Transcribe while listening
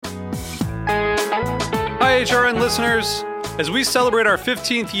HRN listeners. As we celebrate our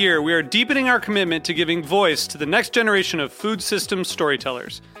 15th year, we are deepening our commitment to giving voice to the next generation of food systems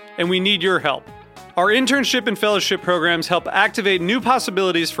storytellers, and we need your help. Our internship and fellowship programs help activate new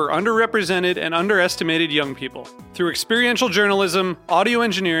possibilities for underrepresented and underestimated young people through experiential journalism, audio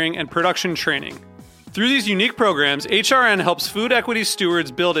engineering, and production training. Through these unique programs, HRN helps food equity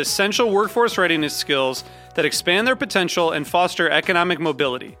stewards build essential workforce readiness skills that expand their potential and foster economic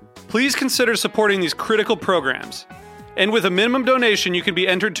mobility. Please consider supporting these critical programs. And with a minimum donation, you can be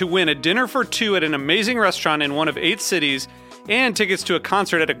entered to win a dinner for two at an amazing restaurant in one of 8 cities and tickets to a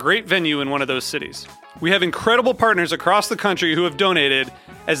concert at a great venue in one of those cities. We have incredible partners across the country who have donated,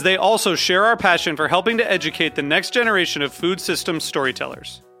 as they also share our passion for helping to educate the next generation of food systems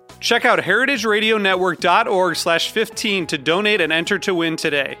storytellers. Check out heritageradionetwork.org/15 to donate and enter to win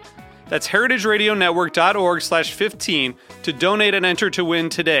today. That's heritageradionetwork.org/15 to donate and enter to win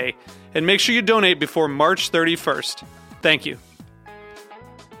today. And make sure you donate before March 31st. Thank you.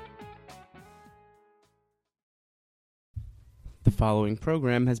 The following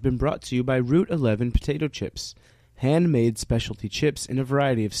program has been brought to you by Route 11 Potato Chips. Handmade specialty chips in a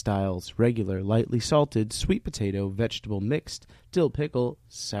variety of styles: regular, lightly salted, sweet potato, vegetable mixed, dill pickle,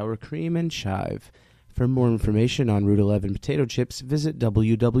 sour cream, and chive. For more information on Route 11 Potato Chips, visit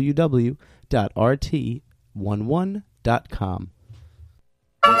www.rt11.com.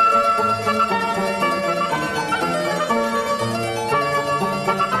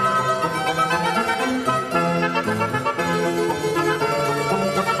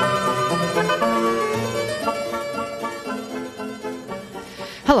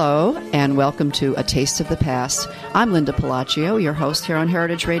 Hello, and welcome to A Taste of the Past. I'm Linda Palacio, your host here on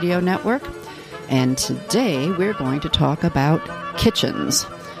Heritage Radio Network, and today we're going to talk about kitchens.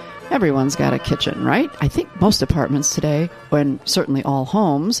 Everyone's got a kitchen, right? I think most apartments today, and certainly all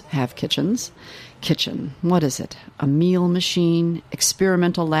homes, have kitchens. Kitchen, what is it? A meal machine,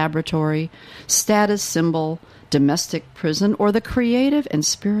 experimental laboratory, status symbol, domestic prison, or the creative and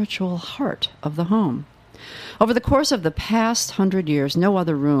spiritual heart of the home? Over the course of the past 100 years, no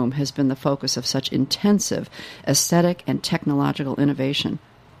other room has been the focus of such intensive aesthetic and technological innovation,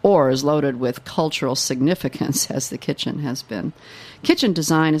 or as loaded with cultural significance as the kitchen has been. Kitchen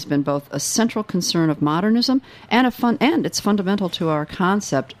design has been both a central concern of modernism and it's fundamental to our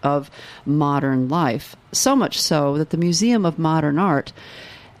concept of modern life. So much so that the Museum of Modern Art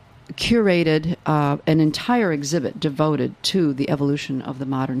curated an entire exhibit devoted to the evolution of the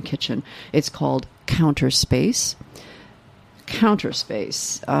modern kitchen. It's called Counterspace.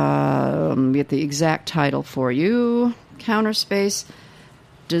 Counterspace. Get the exact title for you. Counterspace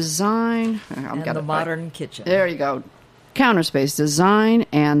Design. And the Modern Kitchen. There you go. Counterspace Design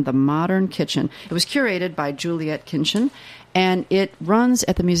and the Modern Kitchen. It was curated by Juliet Kinchin, and it runs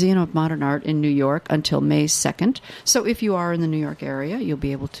at the Museum of Modern Art in New York until May 2nd. So if you are in the New York area, you'll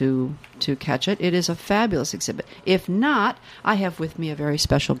be able to catch it. It is a fabulous exhibit. If not, I have with me a very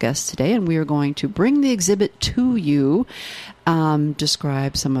special guest today, and we are going to bring the exhibit to you,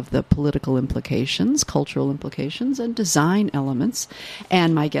 describe some of the political implications, cultural implications, and design elements.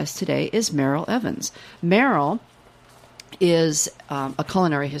 And my guest today is Meryl Evans. Meryl is a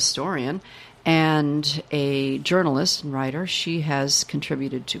culinary historian and a journalist and writer. She has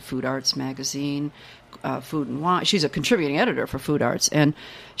contributed to Food Arts magazine, Food and Wine. She's a contributing editor for Food Arts, and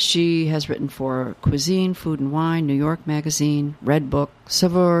she has written for Cuisine, Food and Wine, New York Magazine, Red Book,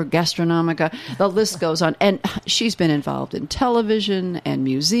 Saveur, Gastronomica. The list goes on. And she's been involved in television and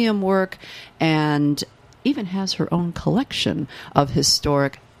museum work, and even has her own collection of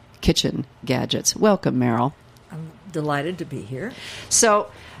historic kitchen gadgets. Welcome, Meryl. I'm delighted to be here. So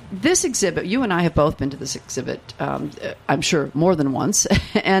this exhibit, you and I have both been to this exhibit, I'm sure more than once,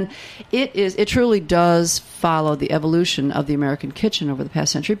 and it truly does follow the evolution of the American kitchen over the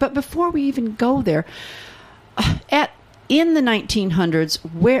past century. But before we even go there, in the 1900s,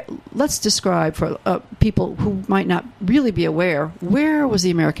 let's describe for people who might not really be aware, where was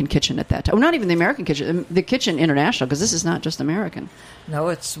the American kitchen at that time? Well, not even the American kitchen, the kitchen international, because this is not just American. No,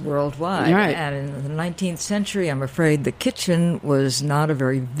 it's worldwide. Right. And in the 19th century, I'm afraid the kitchen was not a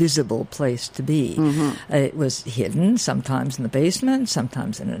very visible place to be. Mm-hmm. It was hidden, sometimes in the basement,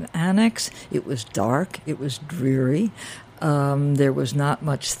 sometimes in an annex. It was dark. It was dreary. There was not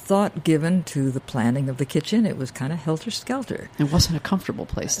much thought given to the planning of the kitchen. It was kind of helter-skelter. It wasn't a comfortable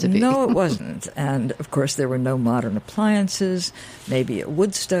place to be. No, it wasn't. And, of course, there were no modern appliances, maybe a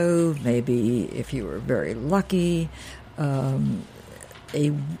wood stove, maybe, if you were very lucky, a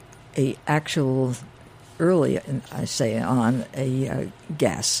actual early, I say, on a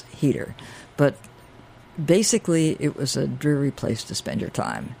gas heater. But basically, it was a dreary place to spend your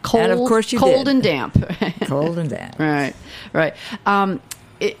time. Cold, and of course you cold did. and damp. Cold and damp. Right.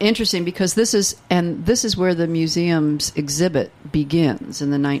 Interesting, because this is where the museum's exhibit begins in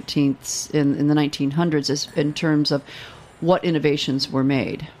the 1900s, in terms of what innovations were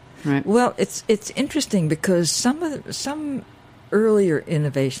made. Right. Well, it's interesting because some earlier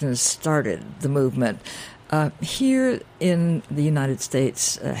innovations started the movement. Here in the United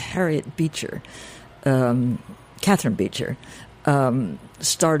States, Harriet Beecher, Catherine Beecher,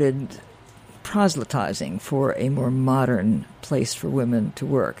 started proselytizing for a more modern place for women to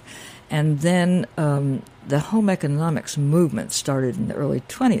work. And then the home economics movement started in the early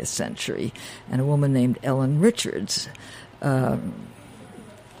 20th century, and a woman named Ellen Richards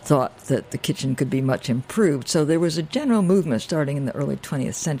thought that the kitchen could be much improved. So there was a general movement starting in the early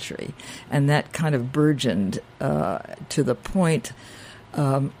 20th century, and that kind of burgeoned to the point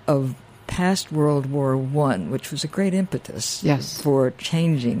of past World War I, which was a great impetus for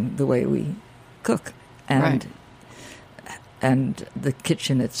changing the way we cook and the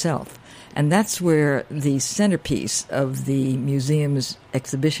kitchen itself. And that's where the centerpiece of the museum's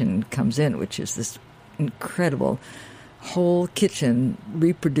exhibition comes in, which is this incredible whole kitchen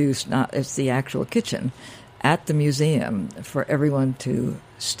reproduced, not as the actual kitchen, at the museum for everyone to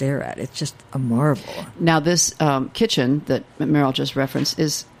stare at. It's just a marvel. Now, this kitchen that Meryl just referenced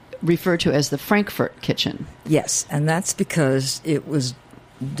is referred to as the Frankfurt kitchen. Yes, and that's because it was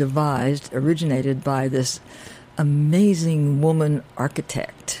originated by this amazing woman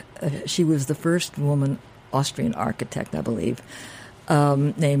architect. She was the first woman Austrian architect, I believe,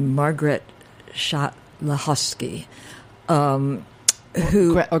 named Margaret Schott-Lahosky,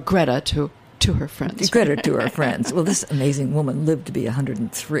 who... Or Greta to her friends. Greta to her friends. Well, this amazing woman lived to be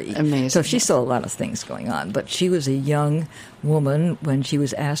 103. Amazing. So she saw a lot of things going on. But she was a young woman when she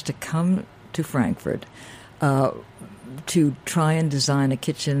was asked to come to Frankfurt to try and design a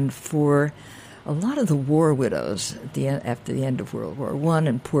kitchen for a lot of the war widows after the end of World War I,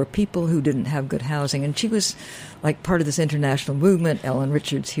 and poor people who didn't have good housing. And she was like part of this international movement, Ellen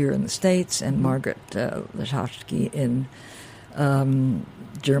Richards here in the States and Margaret Lahosky in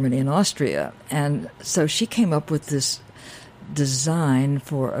Germany and Austria. And so she came up with this design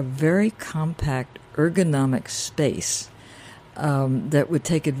for a very compact, ergonomic space that would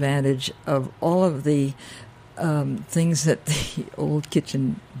take advantage of all of the things that the old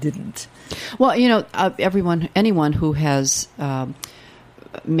kitchen didn't. Well, anyone who has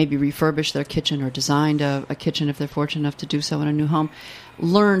maybe refurbished their kitchen or designed a kitchen, if they're fortunate enough to do so in a new home,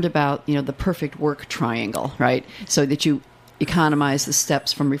 learned about the perfect work triangle, right? So that you economize the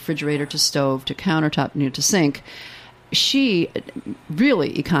steps from refrigerator to stove to countertop to sink. She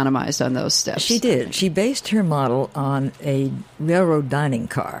really economized on those steps. She did. She based her model on a railroad dining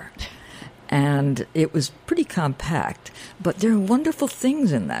car. And it was pretty compact, but there are wonderful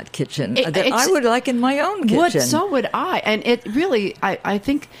things in that kitchen that I would like in my own kitchen. So would I. And it really, I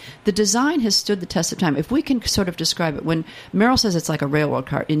think the design has stood the test of time. If we can sort of describe it, when Meryl says it's like a railroad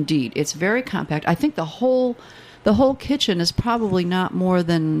car, indeed, it's very compact. I think the whole kitchen is probably not more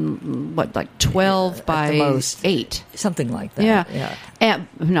than, 12 by most, 8. Something like that. Yeah. And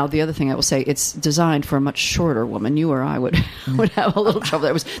now, the other thing I will say, it's designed for a much shorter woman. You or I would have a little trouble.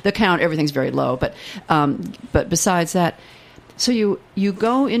 There was the count, everything's very low. But besides that, so you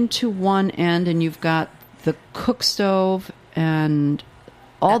go into one end and you've got the cook stove and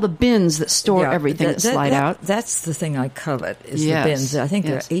all the bins that store everything that slide out. That's the thing I covet, is the bins. I think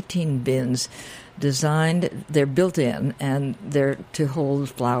there are 18 bins designed, they're built in, and they're to hold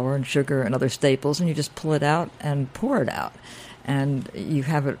flour and sugar and other staples, and you just pull it out and pour it out, and you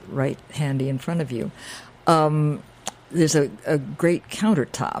have it right handy in front of you. There's a great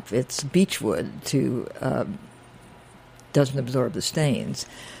countertop. It's beechwood doesn't absorb the stains.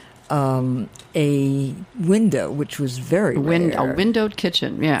 A window, which was very rare. A windowed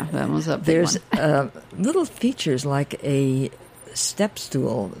kitchen, that was a big There's one. Little features like a step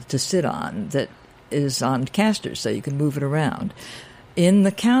stool to sit on that is on casters, so you can move it around. In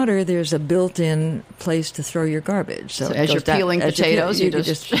the counter, there's a built-in place to throw your garbage. So as you're peeling potatoes, you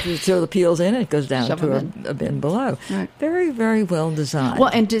just throw the peels in, and it goes down to a bin below. Right. Very, very well designed. Well,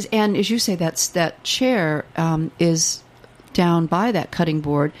 and as you say, that chair is down by that cutting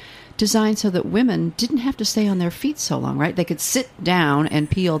board, designed so that women didn't have to stay on their feet so long, right? They could sit down and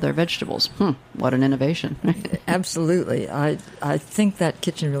peel their vegetables. What an innovation. Absolutely. I think that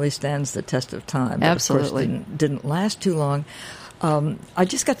kitchen really stands the test of time. Absolutely. Of course, didn't last too long. I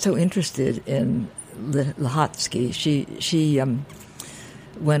just got so interested in Lahosky. She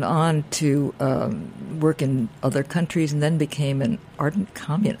went on to work in other countries and then became an ardent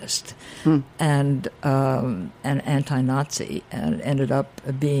communist and an anti-Nazi, and ended up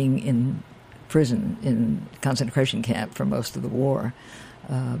being in prison in concentration camp for most of the war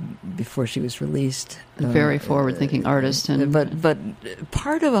before she was released. Very forward-thinking artist. But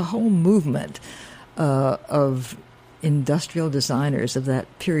part of a whole movement of industrial designers of that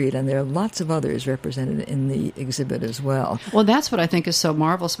period, and there are lots of others represented in the exhibit as well. Well, that's what I think is so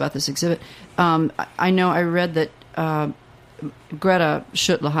marvelous about this exhibit. I know I read that Greta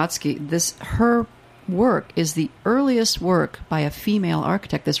Schutt-Lahotsky, her work is the earliest work by a female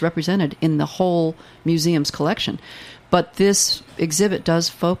architect that's represented in the whole museum's collection. But this exhibit does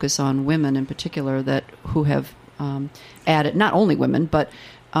focus on women in particular who have added, not only women, but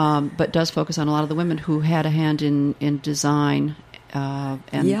does focus on a lot of the women who had a hand in design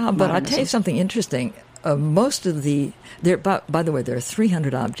and but I'll tell you something interesting. Most of by the way, there are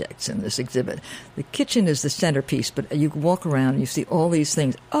 300 objects in this exhibit. The kitchen is the centerpiece, but you walk around and you see all these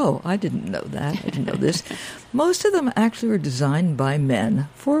things. Oh, I didn't know that. I didn't know this. Most of them actually were designed by men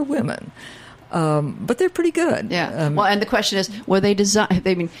for women. But they're pretty good. Yeah. Well, and the question is, were they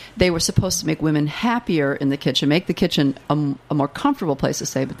designed? They were supposed to make women happier in the kitchen, make the kitchen a more comfortable place to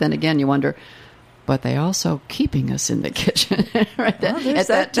stay. But then again, you wonder, but they also keeping us in the kitchen right at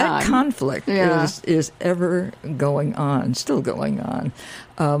that time. That conflict is ever going on, still going on.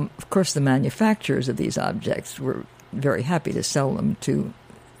 Of course, the manufacturers of these objects were very happy to sell them to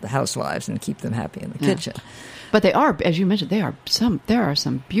the housewives and keep them happy in the kitchen. But they are, as you mentioned, there are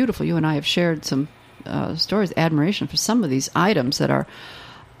some beautiful, you and I have shared some stories, admiration for some of these items that are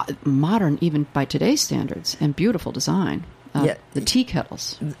modern even by today's standards and beautiful design. The tea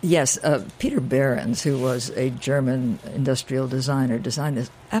kettles. Yes, Peter Behrens, who was a German industrial designer, designed this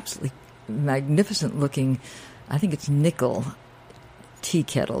absolutely magnificent looking, I think it's nickel tea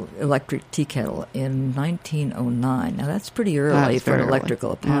kettle, electric tea kettle in 1909. Now that's pretty early for an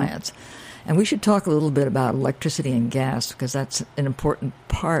electrical appliance. Yeah. And we should talk a little bit about electricity and gas, because that's an important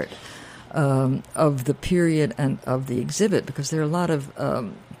part of the period and of the exhibit, because there are a lot of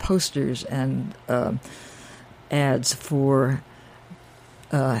posters and ads for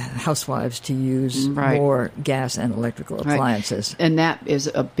housewives to use more gas and electrical appliances. And that is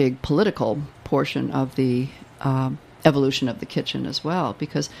a big political portion of the evolution of the kitchen as well,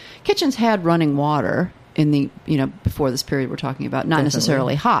 because kitchens had running water in the, before this period we're talking about, not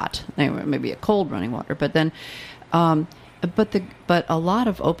necessarily hot, maybe a cold running water, but then, but a lot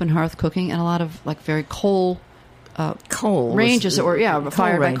of open hearth cooking and a lot of like very coal ranges,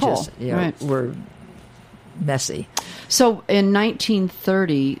 fired by coal, were messy. So in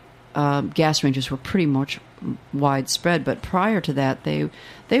 1930, gas ranges were pretty much widespread, but prior to that, they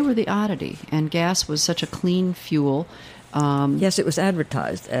were the oddity, and gas was such a clean fuel. Yes, it was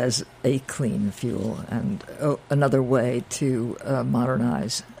advertised as a clean fuel and another way to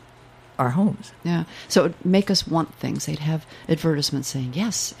modernize our homes. Yeah, so it would make us want things. They'd have advertisements saying,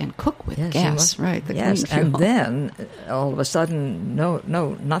 yes, and cook with gas, right, the clean fuel. And then, all of a sudden, no,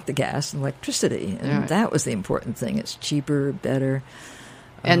 not the gas, electricity. And that was the important thing. It's cheaper, better.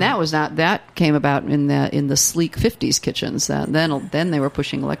 And that came about in the sleek 50s kitchens. Then they were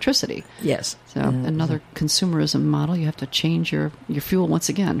pushing electricity. Yes. So another consumerism model. You have to change your fuel once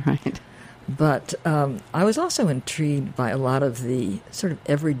again, right? But I was also intrigued by a lot of the sort of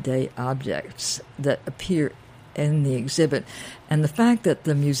everyday objects that appear in the exhibit, and the fact that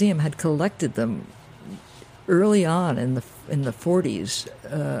the museum had collected them early on in the 40s,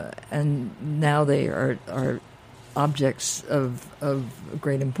 and now they are objects of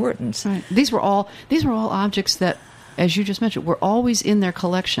great importance. Right. These were all objects that, as you just mentioned, were always in their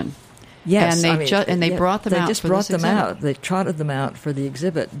collection. Yes, and they brought them out. They just brought them out. They trotted them out for the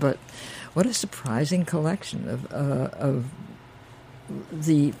exhibit. But what a surprising collection of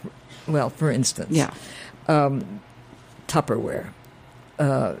the, well, for instance, Tupperware.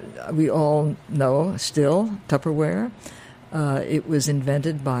 We all know still Tupperware. It was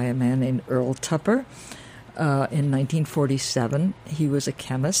invented by a man named Earl Tupper. In 1947, he was a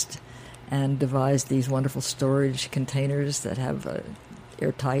chemist and devised these wonderful storage containers that have an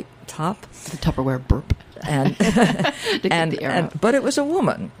airtight top. The Tupperware burp. But it was a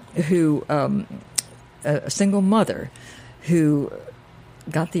woman who, a single mother, who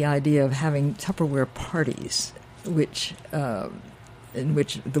got the idea of having Tupperware parties, in which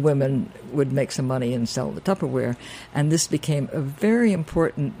the women would make some money and sell the Tupperware, and this became a very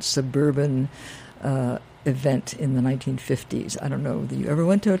important suburban event in the 1950s. I don't know. You ever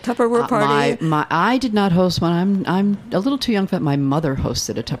went to a Tupperware party? I did not host one. I'm a little too young for that. My mother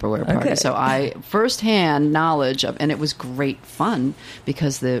hosted a Tupperware party, Okay. so I firsthand knowledge of, and it was great fun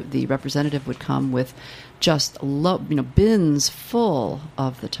because the representative would come with just bins full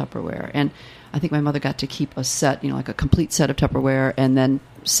of the Tupperware, and I think my mother got to keep a set, like a complete set of Tupperware, and then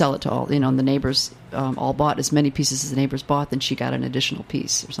sell it to all, the neighbors all bought as many pieces as the neighbors bought, then she got an additional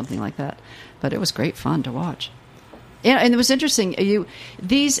piece or something like that. But it was great fun to watch. And it was interesting.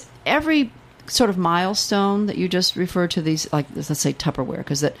 Every sort of milestone that you just referred to, these, like, let's say Tupperware,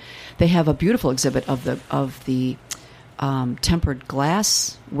 because that they have a beautiful exhibit of the tempered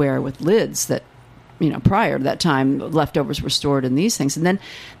glassware with lids that, prior to that time, leftovers were stored in these things. And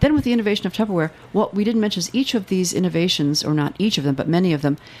then with the innovation of Tupperware, what we didn't mention is each of these innovations, or not each of them, but many of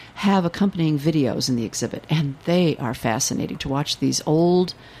them, have accompanying videos in the exhibit. And they are fascinating to watch these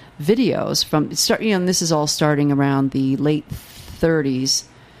old videos from, and this is all starting around the late 30s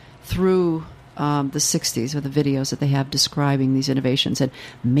through the 60s, with the videos that they have describing these innovations and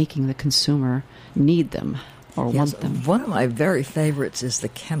making the consumer need them or want them. One of my very favorites is the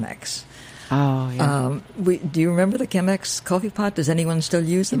Chemex. Oh, yeah. Do you remember the Chemex coffee pot? Does anyone still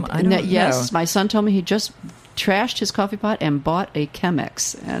use them? I don't know. Yes, my son told me he just trashed his coffee pot and bought a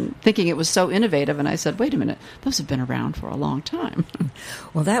Chemex, and thinking it was so innovative. And I said, wait a minute, those have been around for a long time.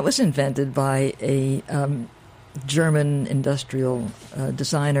 Well, that was invented by a German industrial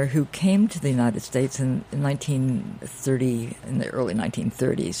designer who came to the United States in the early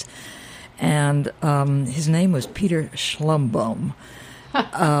 1930s. And his name was Peter Schlumbohm.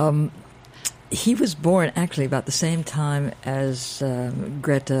 He was born actually about the same time as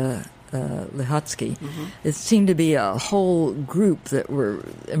Greta Lihotzky. Mm-hmm. It seemed to be a whole group that were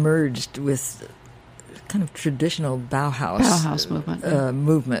emerged with kind of traditional Bauhaus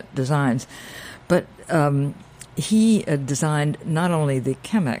movement designs. But he designed not only the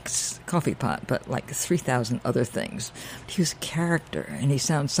Chemex coffee pot, but like 3,000 other things. He was a character, and he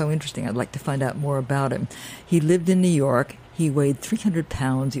sounds so interesting. I'd like to find out more about him. He lived in New York. He weighed 300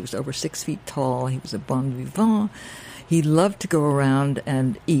 pounds. He was over 6 feet tall. He was a bon vivant. He loved to go around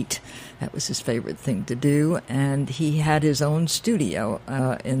and eat. That was his favorite thing to do. And he had his own studio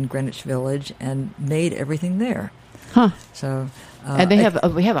in Greenwich Village and made everything there. Huh. So, and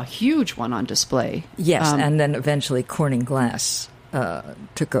we have a huge one on display. Yes, and then eventually Corning Glass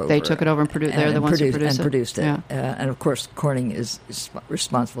took over. They took it over and produced. They're the ones who produced it. Yeah. And of course, Corning is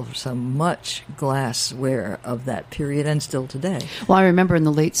responsible for so much glassware of that period and still today. Well, I remember in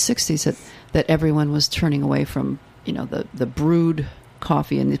the late '60s that everyone was turning away from the brewed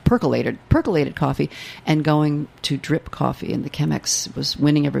coffee and the percolated coffee and going to drip coffee, and the Chemex was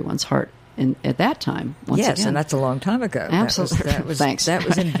winning everyone's heart. At that time, once again. And that's a long time ago. Absolutely. Thanks. That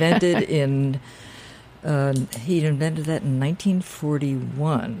was invented in. He invented that in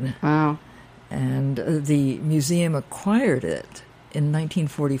 1941. Wow. And the museum acquired it in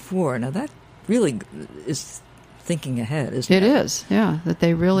 1944. Now that really is thinking ahead, isn't it? It is, yeah. That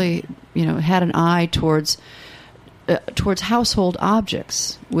they really, had an eye towards household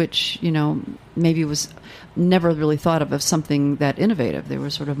objects, which maybe was never really thought of as something that innovative. They were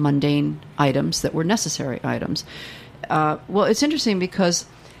sort of mundane items that were necessary items. Well, it's interesting because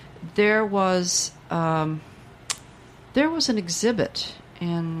there was an exhibit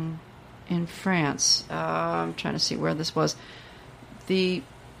in France. I'm trying to see where this was. The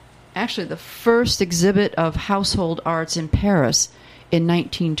first exhibit of household arts in Paris in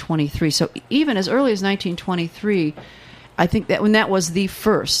 1923. So even as early as 1923, I think that when that was the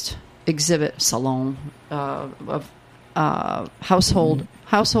first exhibit salon of household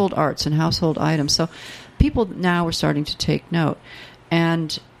arts and household items. So people now are starting to take note,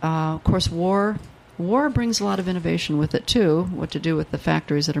 and of course, war brings a lot of innovation with it too. What to do with the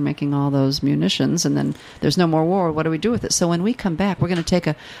factories that are making all those munitions, and then there's no more war. What do we do with it? So when we come back, we're going to take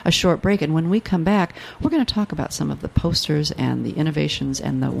a short break, and when we come back, we're going to talk about some of the posters and the innovations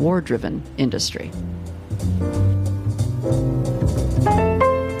and the war-driven industry.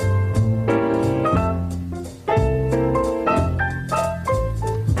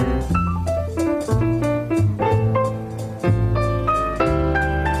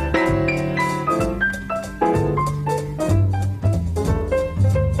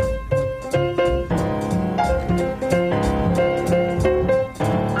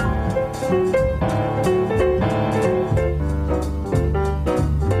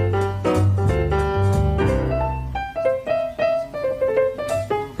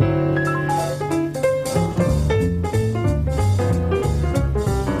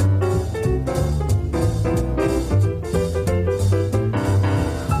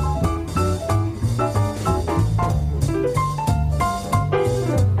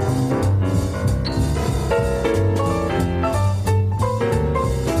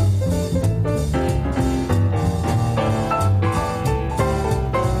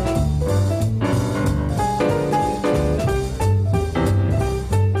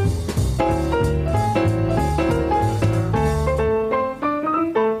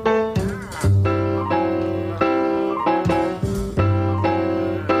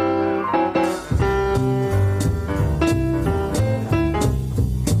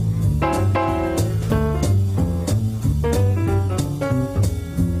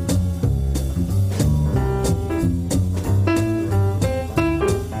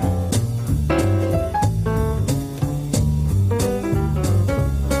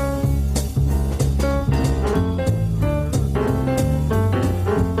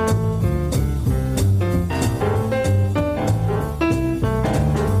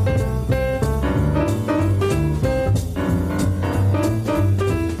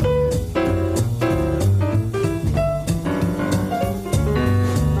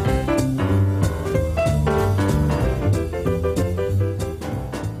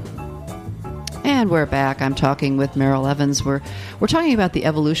 And we're back. I'm talking with Meryl Evans. We're talking about the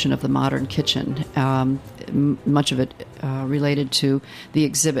evolution of the modern kitchen, much of it related to the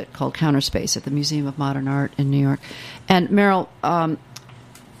exhibit called Counterspace at the Museum of Modern Art in New York. And Meryl,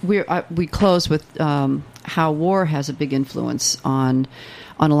 we close with how war has a big influence on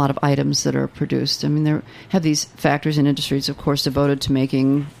a lot of items that are produced. I mean, there have these factories and industries, of course, devoted to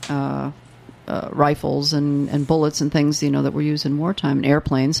making rifles and bullets and things, that were used in wartime, and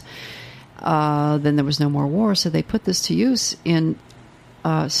airplanes. Then there was no more war, so they put this to use in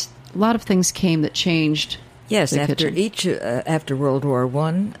a lot of things came that changed. Yes, the after kitchen. after World War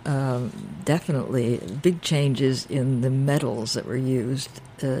I, definitely big changes in the metals that were used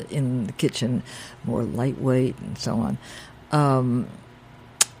in the kitchen, more lightweight and so on.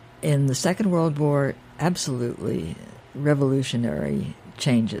 In the Second World War, absolutely revolutionary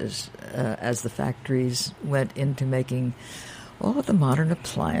changes as the factories went into making all of the modern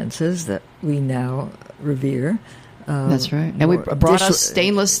appliances that we now revere. That's right. And we brought us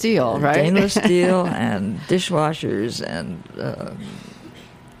stainless steel, right? Stainless steel and dishwashers and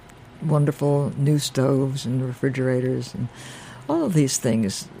wonderful new stoves and refrigerators. And all of these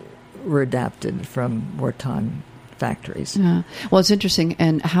things were adapted from wartime factories. Yeah. Well, it's interesting,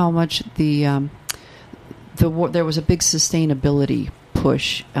 and how much the war, there was a big sustainability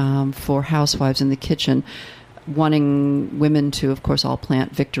push for housewives in the kitchen, wanting women to, of course, all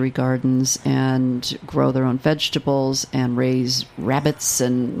plant victory gardens and grow their own vegetables and raise rabbits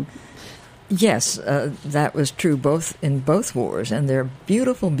and... Yes, that was true in both wars, and there are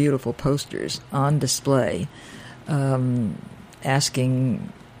beautiful, beautiful posters on display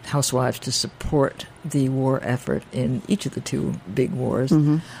asking housewives to support the war effort in each of the two big wars,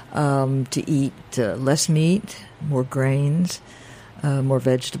 to eat less meat, more grains, more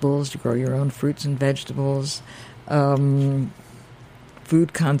vegetables, to grow your own fruits and vegetables, food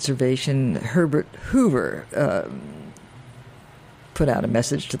conservation. Herbert Hoover put out a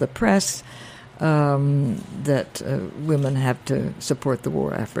message to the press that women have to support the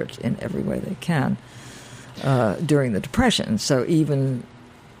war effort in every way they can during the Depression. So even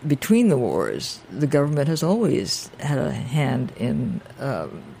between the wars, the government has always had a hand in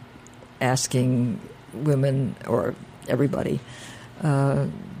asking women, or everybody,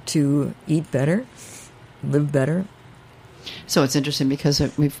 to eat better, live better. So it's interesting because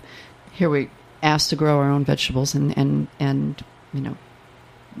we asked to grow our own vegetables and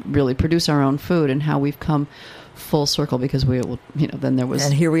really produce our own food, and how we've come full circle, because then there was,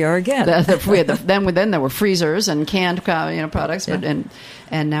 and here we are again. Then there were freezers and canned products, yeah. but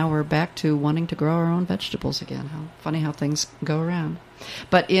and now we're back to wanting to grow our own vegetables again. How funny how things go around.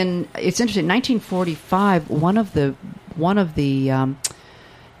 But it's interesting. 1945, one of the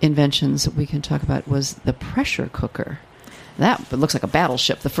inventions that we can talk about was the pressure cooker. That looks like a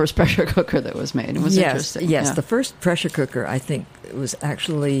battleship, the first pressure cooker that was made. It was interesting. Yes, yeah. The first pressure cooker, I think, was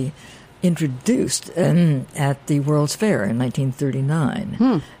actually introduced at the World's Fair in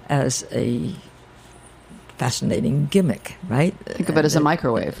 1939 as a fascinating gimmick, right? Think of it as a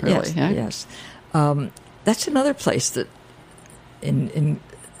microwave, really. Yes, yes. That's another place that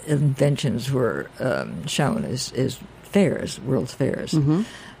inventions were shown as fairs, World's Fairs. Mm-hmm.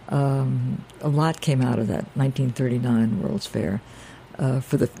 A lot came out of that 1939 World's Fair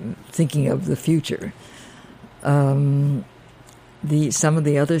for the thinking of the future. Some of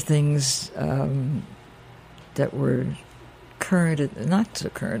the other things that were not so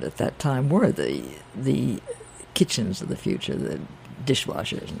current at that time were the kitchens of the future, the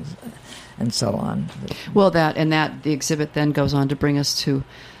dishwashers and so on. Well, the exhibit then goes on to bring us to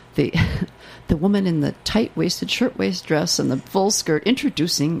the woman in the tight-waisted shirtwaist dress and the full skirt,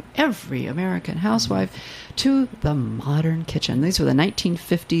 introducing every American housewife to the modern kitchen. These were the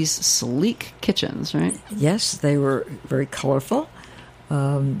 1950s sleek kitchens, right? Yes, they were very colorful,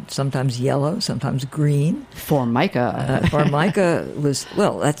 sometimes yellow, sometimes green. Formica. Formica was,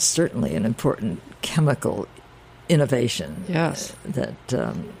 that's certainly an important chemical innovation. Yes. That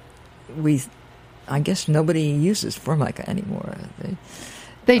I guess nobody uses Formica anymore.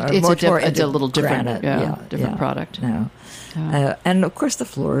 It's a little different, granite, product now. And of course the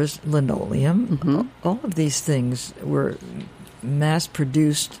floors, linoleum. Mm-hmm. All of these things were mass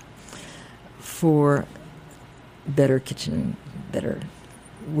produced for better kitchen, better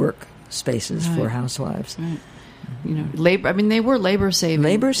work spaces for housewives. Right. Labor. I mean, they were labor saving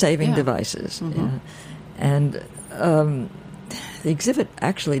devices. Mm-hmm. Yeah. And the exhibit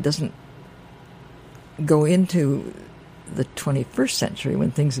actually doesn't go into the 21st century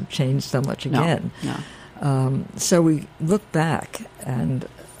when things have changed so much again. No. So we look back and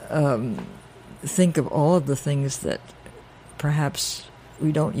think of all of the things that perhaps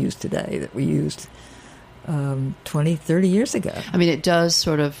we don't use today that we used 20, 30 years ago. I mean, it does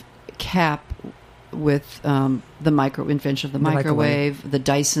sort of cap with the invention of the microwave, the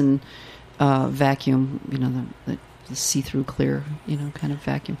Dyson vacuum, the see-through clear, kind of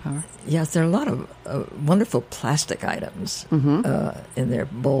vacuum power. Yes, there are a lot of wonderful plastic items in their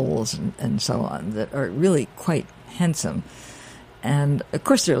bowls and so on that are really quite handsome. And, of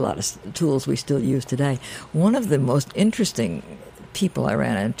course, there are a lot of tools we still use today. One of the most interesting people I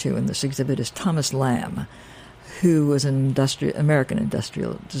ran into in this exhibit is Thomas Lamb, who was an American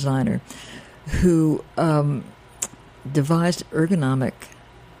industrial designer who devised ergonomic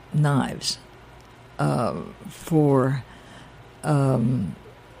knives for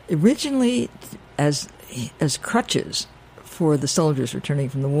originally as crutches for the soldiers returning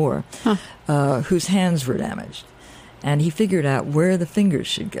from the war whose hands were damaged. And he figured out where the fingers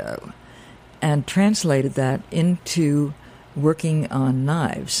should go and translated that into working on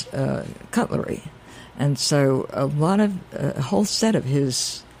knives, cutlery. And so a whole set of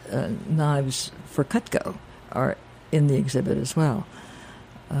his knives for Cutco are in the exhibit as well.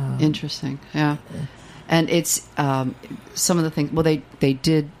 Interesting, yeah. And it's some of the things, well, they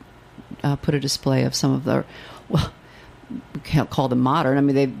did put a display of some of the, well, we can't call them modern. I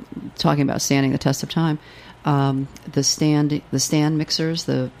mean, they're talking about standing the test of time. The stand mixers,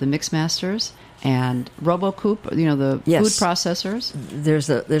 the mix masters, and RoboCoupe, the yes. food processors.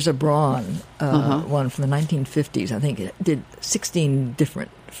 There's a Braun one from the 1950s. I think it did 16 different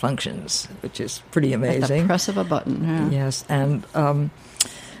functions, which is pretty amazing. At the press of a button. Yeah. Yes, and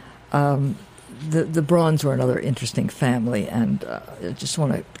the Brauns were another interesting family, and I just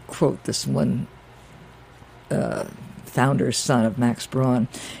want to quote this one founder's son of Max Braun.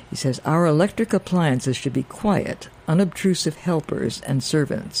 He says, "Our electric appliances should be quiet, unobtrusive helpers and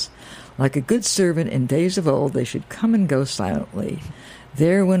servants. Like a good servant in days of old, they should come and go silently,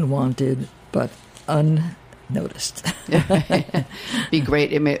 there when wanted, but unnoticed." Be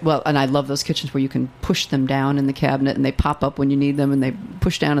great. And I love those kitchens where you can push them down in the cabinet and they pop up when you need them, and they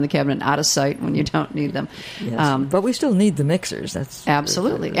push down in the cabinet and out of sight when you don't need them. Yes, but we still need the mixers. That's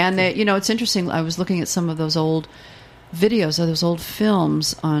absolutely. And it's interesting. I was looking at some of those old videos of those old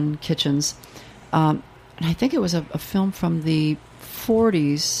films on kitchens, and I think it was a film from the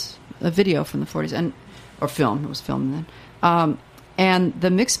 40s, a video from the 40s, or film. It was filmed then, and the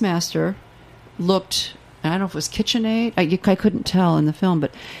Mixmaster looked, I don't know if it was KitchenAid. I couldn't tell in the film,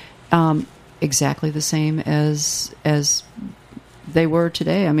 but exactly the same as they were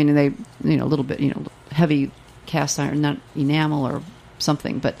today. I mean, they a little bit heavy cast iron, not enamel or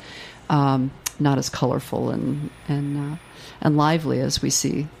something, but not as colorful and lively as we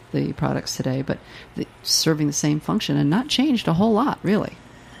see the products today, but serving the same function and not changed a whole lot, really.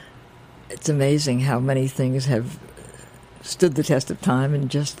 It's amazing how many things have stood the test of time and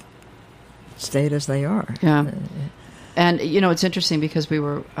just stayed as they are. Yeah. And, it's interesting because we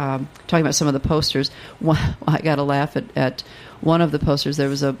were talking about some of the posters. I got a laugh at one of the posters. There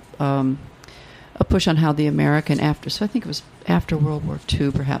was a push on how the American so I think it was after World War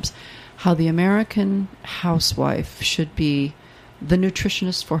II, perhaps, how the American housewife should be the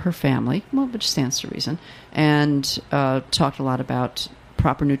nutritionist for her family, which stands to reason, and talked a lot about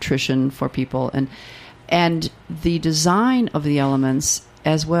proper nutrition for people, and the design of the elements,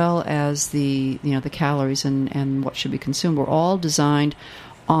 as well as the calories and what should be consumed, were all designed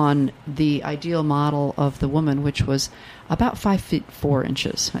on the ideal model of the woman, which was about 5 feet 4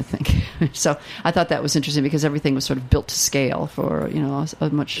 inches, I think. So I thought that was interesting because everything was sort of built to scale for a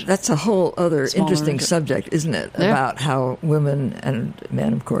much. That's a whole other interesting range. Subject, isn't it? Yeah. About how women and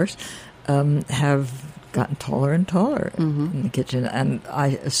men, of course, have gotten taller and taller in the kitchen, and I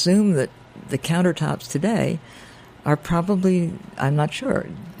assume that the countertops today are probably, I'm not sure,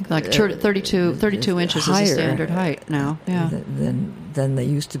 like 32 inches higher, is a standard height now. Yeah, than they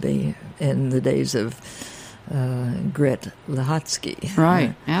used to be in the days of Grit Lehotsky.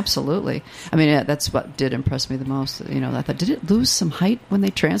 Right, absolutely. I mean, that's what did impress me the most. I thought, did it lose some height when they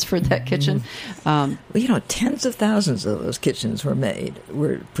transferred that kitchen? Well, tens of thousands of those kitchens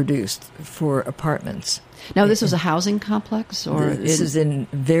were produced for apartments. Now, this was a housing complex, or this is in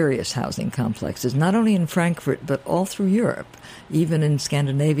various housing complexes, not only in Frankfurt but all through Europe. Even in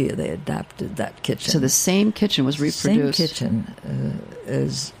Scandinavia, they adapted that kitchen. So the same kitchen was reproduced. Same kitchen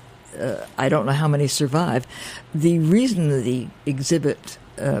is. I don't know how many survive. The reason the exhibit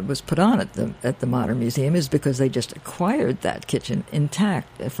was put on at the Modern Museum is because they just acquired that kitchen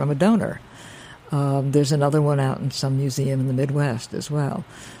intact from a donor. There's another one out in some museum in the Midwest as well.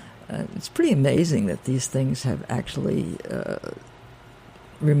 It's pretty amazing that these things have actually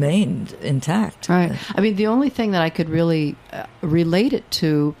remained intact. Right. I mean, the only thing that I could really relate it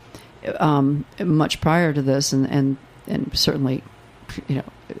to much prior to this, and certainly,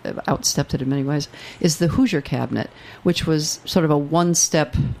 outstepped it in many ways, is the Hoosier cabinet, which was sort of a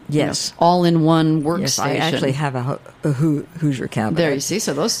one-step, yes, all-in-one workstation. Yes, they actually have a Hoosier cabinet. There you see,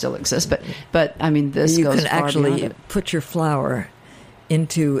 so those still exist. But I mean, this you goes can far actually beyond it. put your flour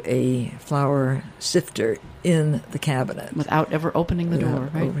into a flour sifter in the cabinet Without ever opening the door,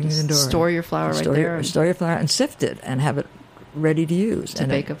 right? Opening Just the door. Store your flour right there. Store your flour and sift it and have it ready to use. To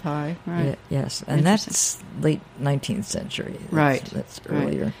bake a pie, right? Yes, and that's late 19th century. That's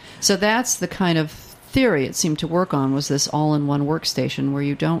earlier. Right. So that's the kind of theory it seemed to work on, was this all-in-one workstation where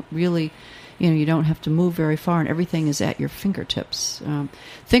you don't really, you don't have to move very far and everything is at your fingertips.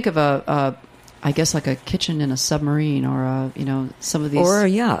 Think of I guess like a kitchen in a submarine, or some of these, or a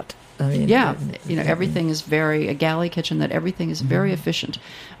yacht. I mean, everything is a galley kitchen, that everything is very efficient.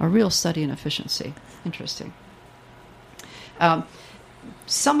 A real study in efficiency. Interesting.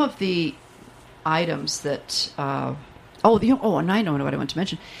 Some of the items that, and I know what I want to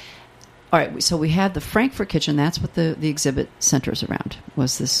mention. All right, so we had the Frankfurt kitchen. That's what the exhibit centers around,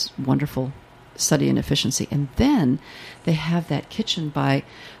 was this wonderful study in efficiency. And then they have that kitchen by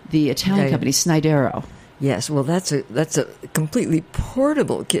the Italian company, Snidero. Yes, well, that's a completely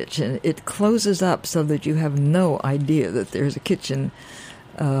portable kitchen. It closes up so that you have no idea that there's a kitchen.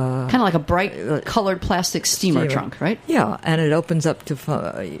 Kind of like a bright colored plastic steamer trunk, right? Yeah, and it opens up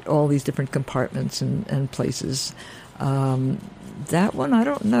to all these different compartments and places. That one, I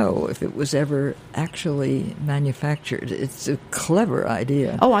don't know if it was ever actually manufactured. It's a clever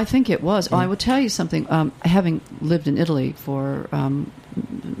idea. Oh, I think it was. Yeah. I will tell you something. Having lived in Italy for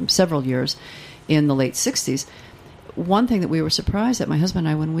several years in the late 60s, one thing that we were surprised at, my husband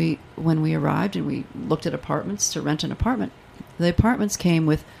and I, when we arrived and we looked at apartments to rent an apartment, the apartments came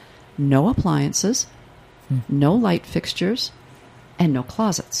with no appliances, no light fixtures, and no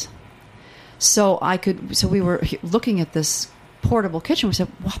closets. So we were looking at this portable kitchen. We said,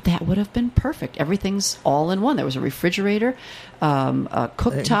 well, that would have been perfect. Everything's all in one. There was a refrigerator, a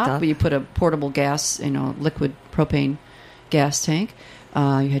cooktop where you put a portable gas, liquid propane gas tank.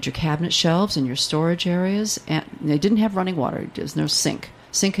 You had your cabinet shelves and your storage areas, and they didn't have running water. There's no sink.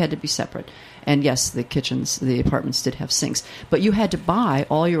 Sink had to be separate. And yes, the apartments did have sinks, but you had to buy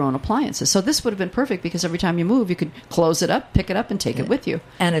all your own appliances. So this would have been perfect, because every time you move, you could close it up, pick it up, and take it with you.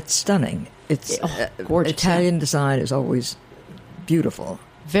 And it's stunning. It's gorgeous. Italian design is always beautiful.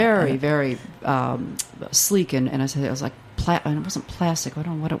 Very, very sleek, and as I said, it was like and it wasn't plastic. I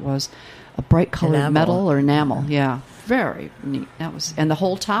don't know what it was. A bright colored metal or enamel. Yeah, very neat. That was, and the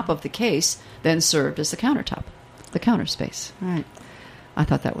whole top of the case then served as the countertop, the counter space. All right. I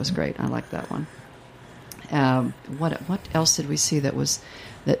thought that was great. I liked that one. What else did we see that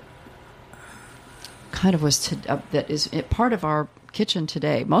kind of was that is part of our kitchen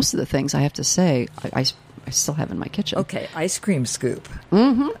today? Most of the things, I have to say, I still have in my kitchen. Okay, ice cream scoop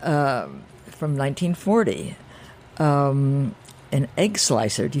from 1940. An egg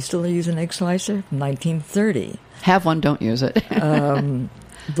slicer. Do you still use an egg slicer? From 1930. Have one, don't use it.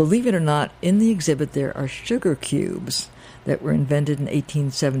 Believe it or not, in the exhibit there are sugar cubes that were invented in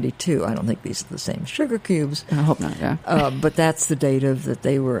 1872. I don't think these are the same sugar cubes. I hope not, yeah. But that's the date that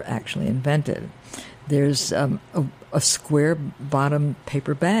they were actually invented. There's a square bottom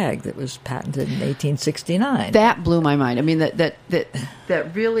paper bag that was patented in 1869. That blew my mind. I mean, that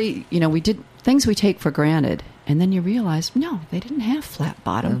really, we did things we take for granted, and then you realize, no, they didn't have flat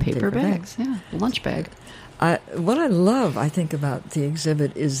bottom paper bags. Yeah, lunch bag. What I love, I think, about the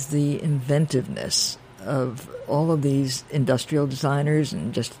exhibit is the inventiveness of all of these industrial designers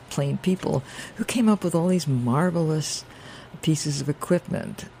and just plain people who came up with all these marvelous pieces of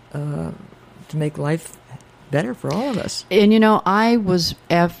equipment to make life better for all of us. And I was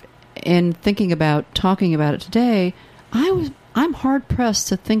in thinking about talking about it today. I'm hard pressed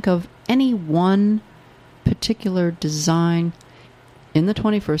to think of any one particular design in the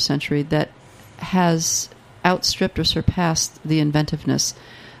 21st century that has outstripped or surpassed the inventiveness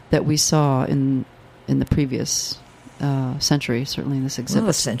that we saw in the previous century, certainly in this exhibit. Well,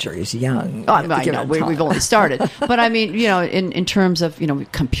 the century is young. Oh, I know, we've only started. But I mean, in terms of,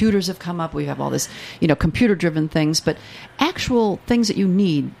 computers have come up, we have all this, computer-driven things, but actual things that you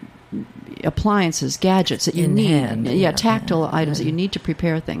need, appliances, gadgets that you need, tactile items that you need to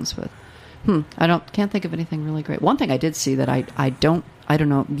prepare things with. Can't think of anything really great. One thing I did see that I don't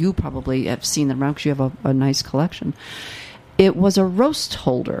know, you probably have seen them around because you have a nice collection. It was a roast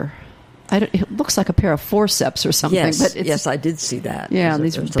holder. it looks like a pair of forceps or something. Yes, but it's, yes, I did see that. Yeah,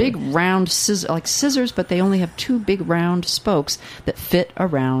 There's these big round like scissors, but they only have two big round spokes that fit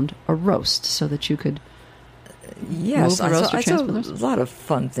around a roast, so that you could. Yes, move the roast or I saw transfer a those. lot of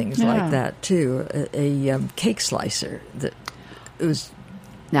fun things Yeah. like that too. A cake slicer that it was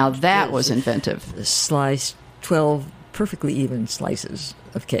Now that was inventive. sliced 12 perfectly even slices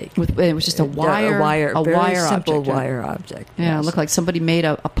of cake. It was just a wire, a very wire simple object. wire object. Yeah, yes. it looked like somebody made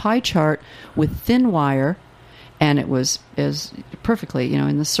a pie chart with thin wire, and it was as perfectly,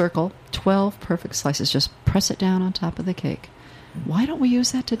 in the circle, 12 perfect slices. Just press it down on top of the cake. Why don't we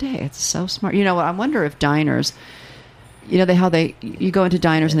use that today? It's so smart. I wonder if diners, you go into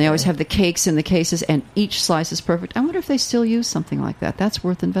diners and they always have the cakes in the cases and each slice is perfect. I wonder if they still use something like that. That's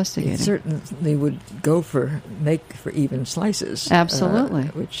worth investigating. It certainly would make for even slices. Absolutely.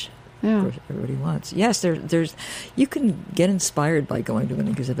 Which Yeah. of course everybody wants. Yes, there's you can get inspired by going to an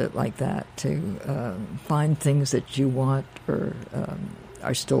exhibit like that to find things that you want or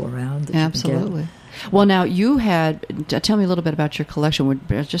are still around. That Absolutely. Well, now you tell me a little bit about your collection.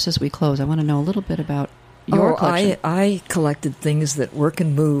 Just as we close, I want to know a little bit about your collection. I collected things that work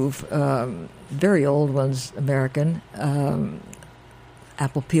and move, very old ones, American,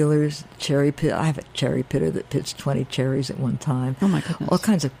 apple peelers, cherry pit. I have a cherry pitter that pits 20 cherries at one time. Oh, my goodness. All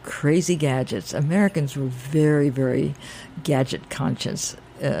kinds of crazy gadgets. Americans were very, very gadget conscious.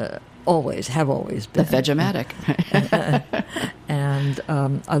 Have always been. The Vegematic. And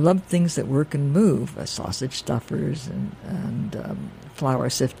I love things that work and move, sausage stuffers and flour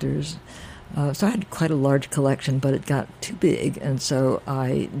sifters. So I had quite a large collection, but it got too big, and so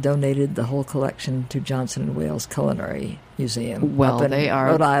I donated the whole collection to Johnson & Wales Culinary Museum up in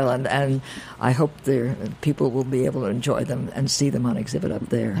Rhode Island, and I hope people will be able to enjoy them and see them on exhibit up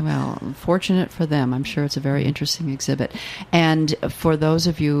there. Well, fortunate for them. I'm sure it's a very interesting exhibit. And for those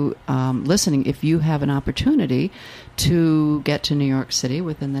of you listening, if you have an opportunity to get to New York City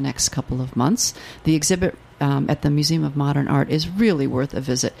within the next couple of months, the exhibit at the Museum of Modern Art is really worth a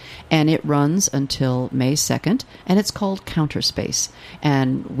visit. And it runs until May 2nd, and it's called Counterspace.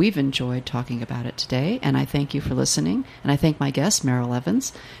 And we've enjoyed talking about it today, and I thank you for listening. And I thank my guest, Meryl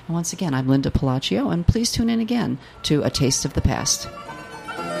Evans. And once again, I'm Linda Palacio, and please tune in again to A Taste of the Past.